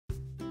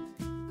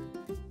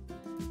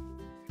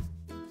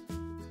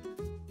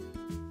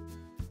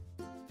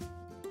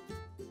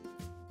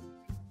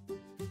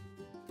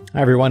Hi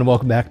everyone,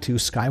 welcome back to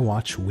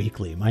Skywatch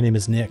Weekly. My name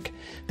is Nick.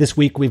 This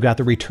week we've got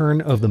the return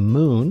of the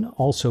moon,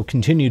 also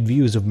continued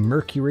views of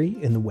Mercury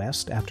in the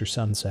west after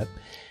sunset,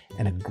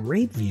 and a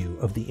great view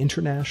of the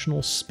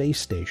International Space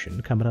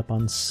Station coming up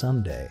on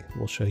Sunday.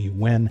 We'll show you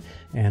when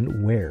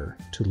and where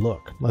to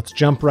look. Let's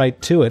jump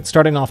right to it.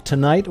 Starting off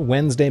tonight,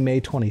 Wednesday,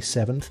 May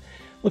 27th,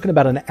 looking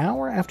about an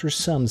hour after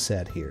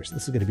sunset here. So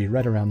this is going to be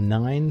right around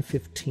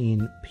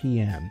 9:15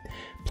 p.m.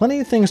 Plenty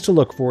of things to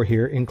look for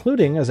here,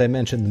 including, as I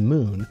mentioned, the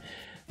moon.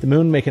 The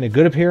moon making a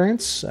good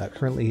appearance,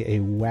 currently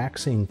a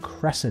waxing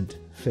crescent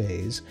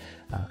phase.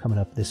 Coming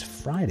up this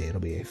Friday, it'll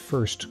be a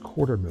first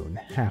quarter moon,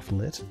 half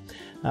lit.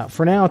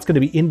 For now, it's going to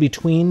be in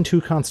between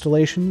two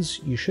constellations.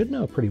 You should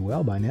know pretty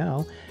well by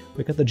now.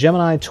 We've got the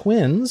Gemini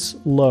twins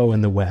low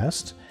in the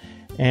west.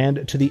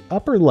 And to the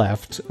upper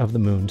left of the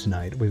moon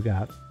tonight, we've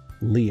got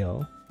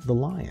Leo the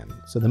lion.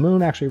 So the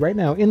moon actually right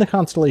now in the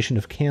constellation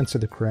of Cancer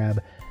the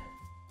crab.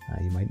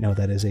 You might know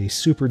that as a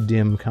super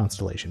dim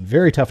constellation.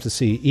 Very tough to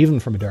see, even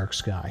from a dark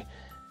sky.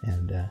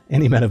 And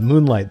any amount of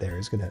moonlight there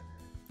is going to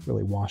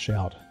really wash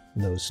out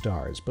those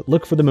stars. But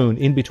look for the moon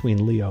in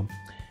between Leo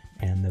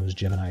and those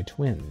Gemini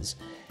twins.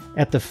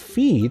 At the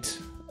feet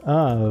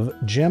of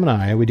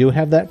Gemini, we do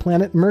have that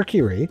planet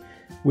Mercury.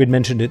 We'd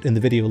mentioned it in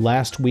the video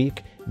last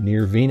week,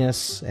 near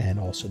Venus and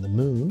also the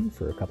moon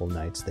for a couple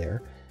nights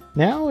there.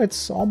 Now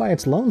it's all by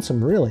its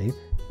lonesome, really.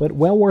 But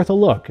well worth a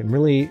look, and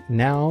really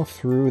now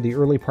through the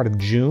early part of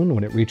June,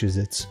 when it reaches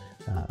its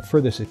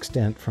furthest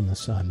extent from the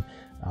sun,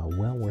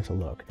 well worth a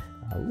look.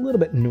 A little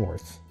bit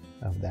north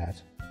of that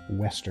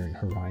western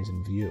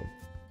horizon view.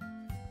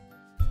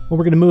 Well,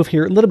 we're going to move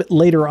here a little bit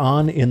later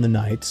on in the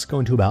night,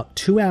 going to about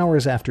 2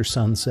 hours after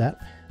sunset.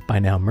 By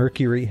now,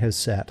 Mercury has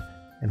set,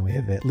 and we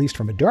have, at least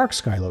from a dark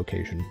sky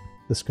location,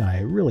 the sky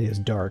really as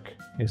dark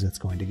as it's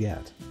going to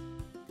get.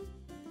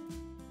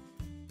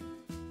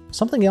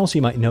 Something else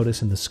you might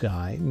notice in the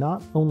sky,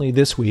 not only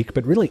this week,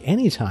 but really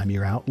any time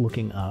you're out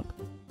looking up,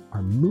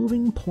 are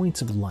moving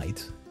points of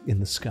light in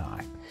the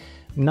sky.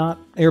 Not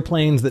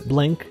airplanes that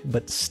blink,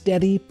 but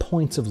steady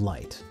points of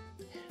light.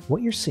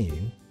 What you're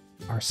seeing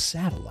are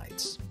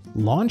satellites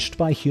launched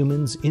by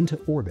humans into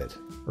orbit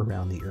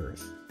around the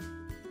Earth,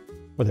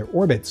 where their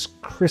orbits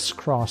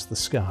crisscross the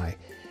sky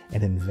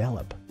and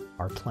envelop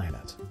our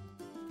planet.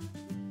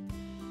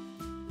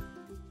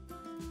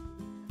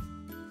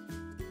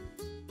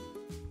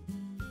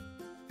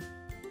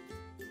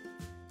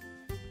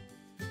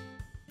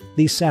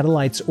 These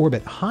satellites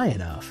orbit high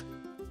enough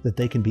that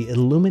they can be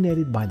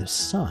illuminated by the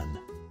sun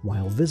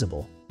while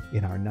visible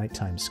in our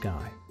nighttime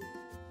sky.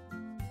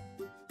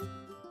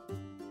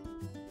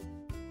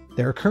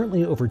 There are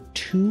currently over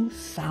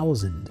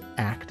 2,000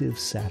 active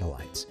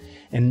satellites,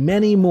 and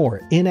many more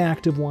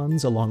inactive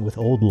ones along with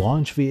old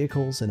launch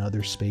vehicles and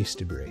other space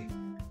debris.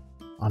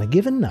 On a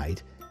given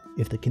night,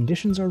 if the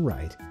conditions are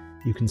right,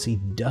 you can see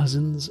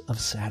dozens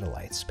of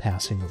satellites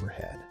passing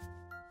overhead.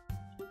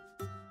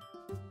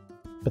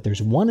 But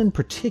there's one in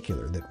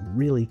particular that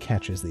really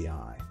catches the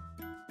eye.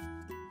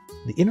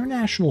 The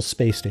International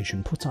Space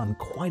Station puts on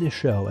quite a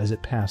show as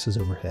it passes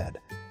overhead.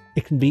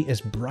 It can be as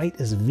bright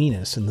as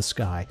Venus in the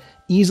sky,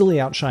 easily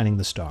outshining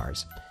the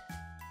stars.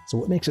 So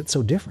what makes it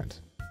so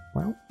different?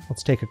 Well,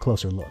 let's take a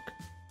closer look.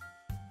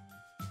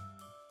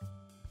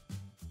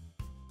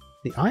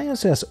 The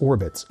ISS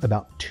orbits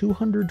about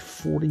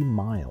 240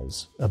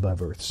 miles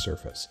above Earth's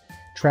surface,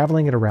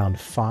 traveling at around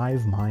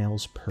 5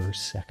 miles per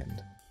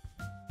second.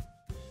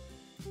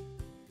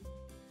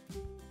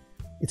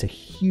 It's a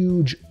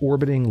huge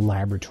orbiting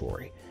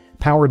laboratory,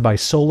 powered by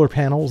solar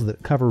panels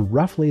that cover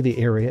roughly the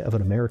area of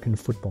an American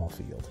football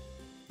field.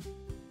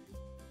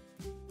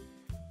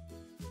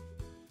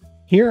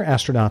 Here,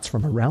 astronauts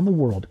from around the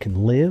world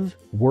can live,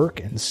 work,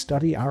 and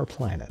study our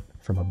planet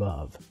from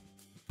above.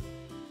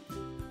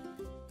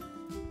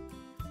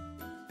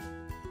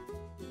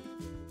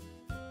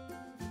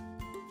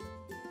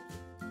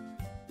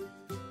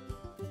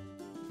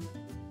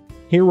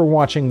 Here we're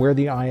watching where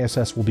the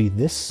ISS will be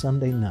this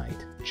Sunday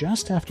night,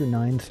 just after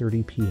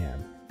 9:30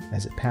 p.m.,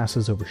 as it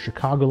passes over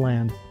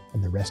Chicagoland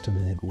and the rest of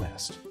the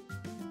Midwest.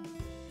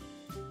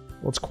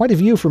 Well, it's quite a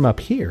view from up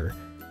here,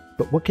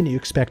 but what can you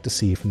expect to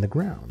see from the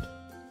ground?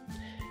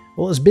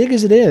 Well, as big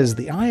as it is,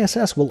 the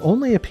ISS will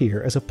only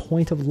appear as a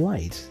point of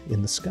light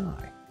in the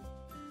sky.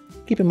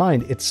 Keep in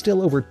mind, it's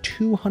still over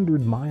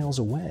 200 miles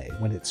away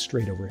when it's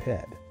straight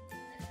overhead.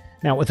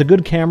 Now, with a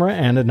good camera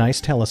and a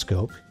nice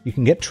telescope, you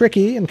can get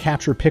tricky and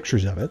capture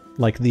pictures of it,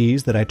 like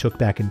these that I took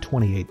back in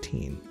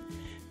 2018.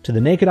 To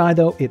the naked eye,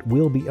 though, it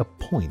will be a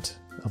point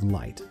of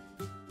light.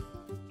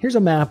 Here's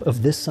a map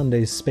of this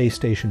Sunday's space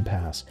station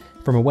pass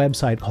from a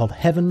website called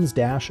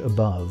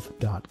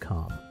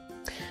heavens-above.com.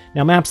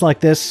 Now, maps like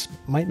this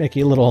might make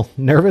you a little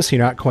nervous.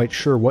 You're not quite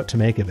sure what to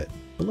make of it.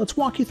 But let's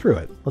walk you through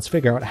it. Let's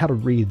figure out how to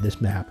read this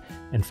map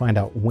and find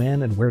out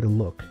when and where to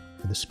look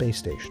for the space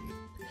station.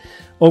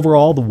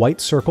 Overall, the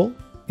white circle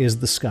is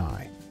the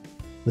sky.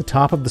 The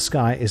top of the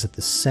sky is at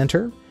the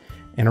center,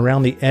 and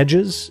around the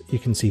edges, you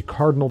can see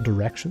cardinal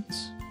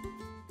directions.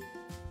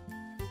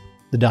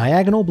 The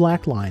diagonal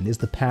black line is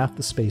the path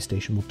the space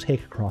station will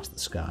take across the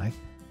sky,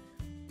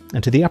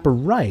 and to the upper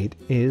right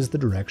is the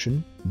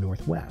direction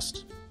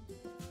northwest.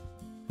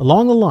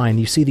 Along the line,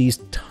 you see these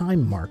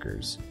time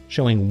markers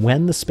showing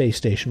when the space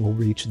station will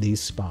reach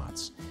these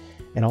spots,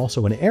 and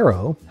also an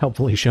arrow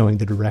helpfully showing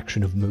the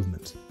direction of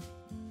movement.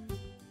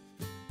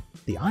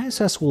 The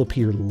ISS will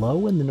appear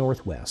low in the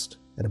northwest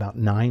at about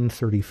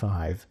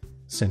 9:35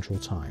 Central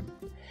Time,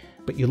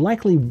 but you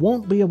likely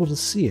won't be able to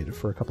see it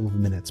for a couple of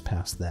minutes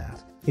past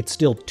that. It's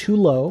still too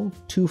low,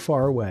 too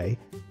far away,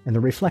 and the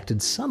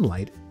reflected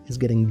sunlight is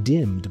getting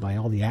dimmed by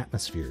all the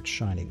atmosphere it's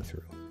shining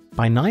through.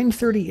 By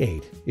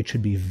 9:38, it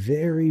should be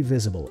very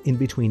visible in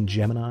between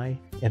Gemini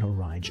and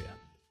Orija.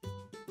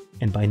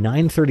 And by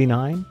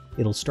 9:39,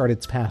 it'll start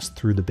its pass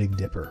through the Big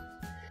Dipper.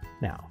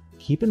 Now,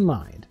 keep in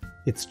mind,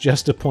 it's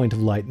just a point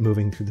of light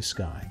moving through the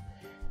sky,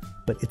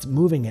 but it's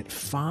moving at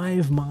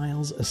 5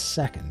 miles a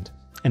second,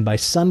 and by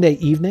Sunday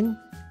evening,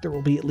 there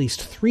will be at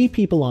least 3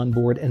 people on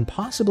board and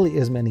possibly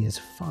as many as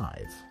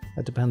 5.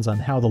 That depends on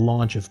how the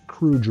launch of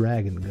Crew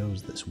Dragon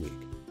goes this week.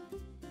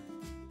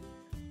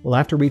 Well,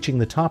 after reaching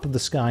the top of the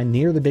sky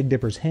near the Big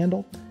Dipper's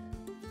handle,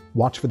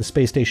 watch for the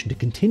space station to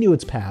continue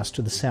its pass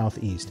to the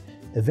southeast,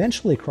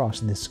 eventually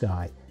crossing the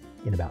sky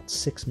in about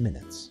 6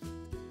 minutes.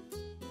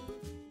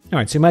 All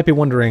right, so you might be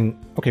wondering,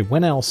 okay,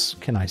 when else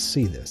can I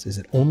see this? Is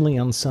it only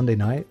on Sunday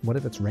night? What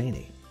if it's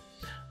rainy?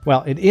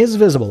 Well, it is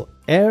visible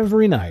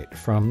every night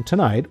from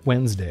tonight,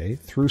 Wednesday,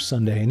 through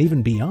Sunday, and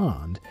even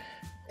beyond.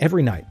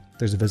 Every night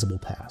there's a visible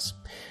pass.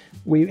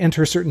 We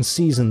enter certain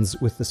seasons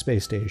with the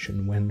space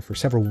station when, for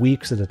several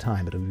weeks at a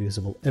time, it'll be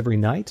visible every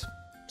night.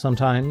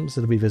 Sometimes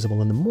it'll be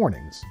visible in the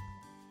mornings.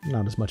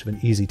 Not as much of an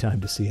easy time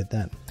to see it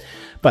then.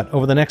 But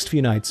over the next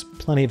few nights,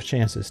 plenty of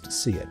chances to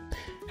see it.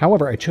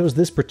 However, I chose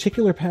this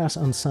particular pass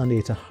on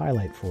Sunday to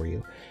highlight for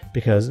you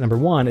because, number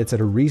one, it's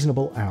at a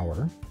reasonable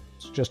hour.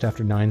 It's just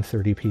after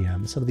 9:30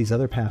 p.m. Some of these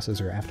other passes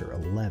are after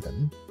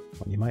 11,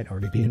 when you might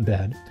already be in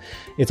bed.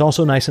 It's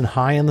also nice and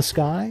high in the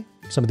sky.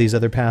 Some of these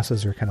other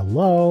passes are kind of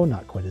low,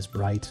 not quite as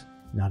bright,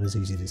 not as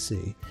easy to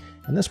see.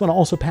 And this one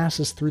also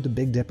passes through the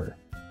Big Dipper,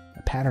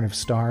 a pattern of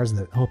stars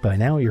that, oh, by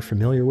now you're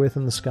familiar with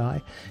in the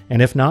sky.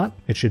 And if not,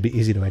 it should be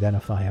easy to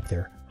identify up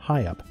there,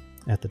 high up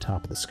at the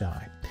top of the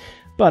sky.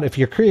 But if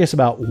you're curious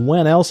about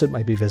when else it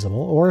might be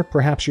visible, or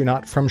perhaps you're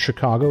not from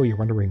Chicago, you're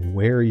wondering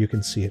where you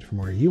can see it from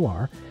where you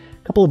are,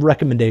 a couple of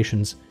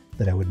recommendations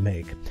that I would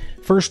make.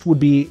 First would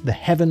be the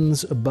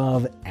Heavens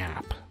Above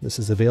app. This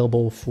is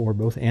available for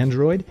both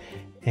Android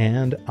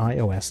and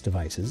iOS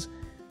devices.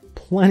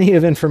 Plenty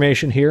of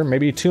information here,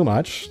 maybe too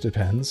much,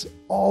 depends.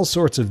 All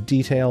sorts of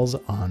details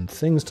on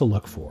things to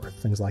look for.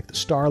 Things like the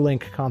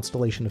Starlink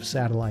constellation of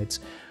satellites,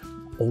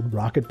 old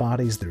rocket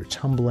bodies that are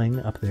tumbling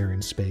up there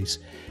in space,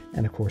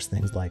 and of course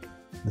things like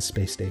the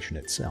space station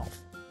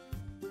itself.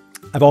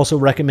 I've also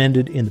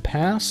recommended in the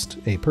past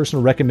a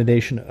personal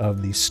recommendation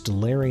of the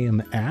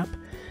Stellarium app.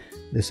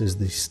 This is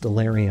the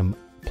Stellarium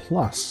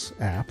Plus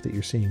app that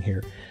you're seeing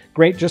here.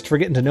 Great just for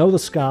getting to know the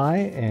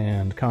sky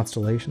and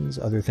constellations,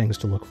 other things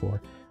to look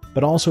for,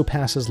 but also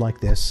passes like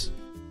this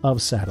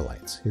of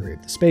satellites. Here we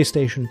have the space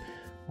station,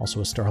 also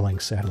a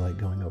Starlink satellite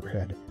going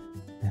overhead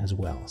as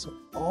well. So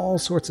all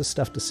sorts of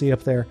stuff to see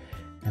up there,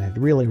 and I'd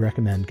really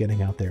recommend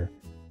getting out there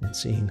and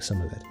seeing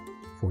some of it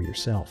for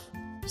yourself.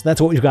 So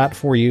that's what we've got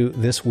for you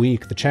this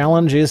week. The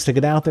challenge is to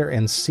get out there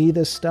and see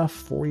this stuff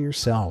for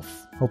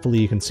yourself. Hopefully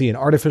you can see an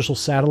artificial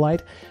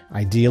satellite,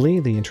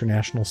 ideally the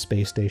International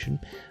Space Station.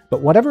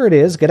 But whatever it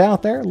is, get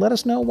out there, let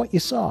us know what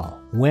you saw,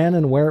 when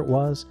and where it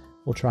was.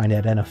 We'll try and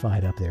identify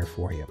it up there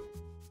for you.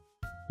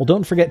 Well,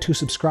 don't forget to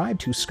subscribe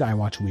to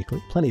Skywatch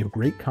Weekly. Plenty of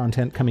great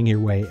content coming your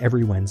way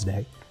every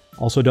Wednesday.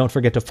 Also, don't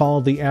forget to follow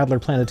the Adler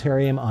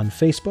Planetarium on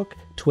Facebook,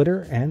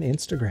 Twitter, and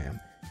Instagram.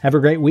 Have a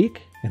great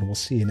week, and we'll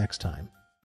see you next time.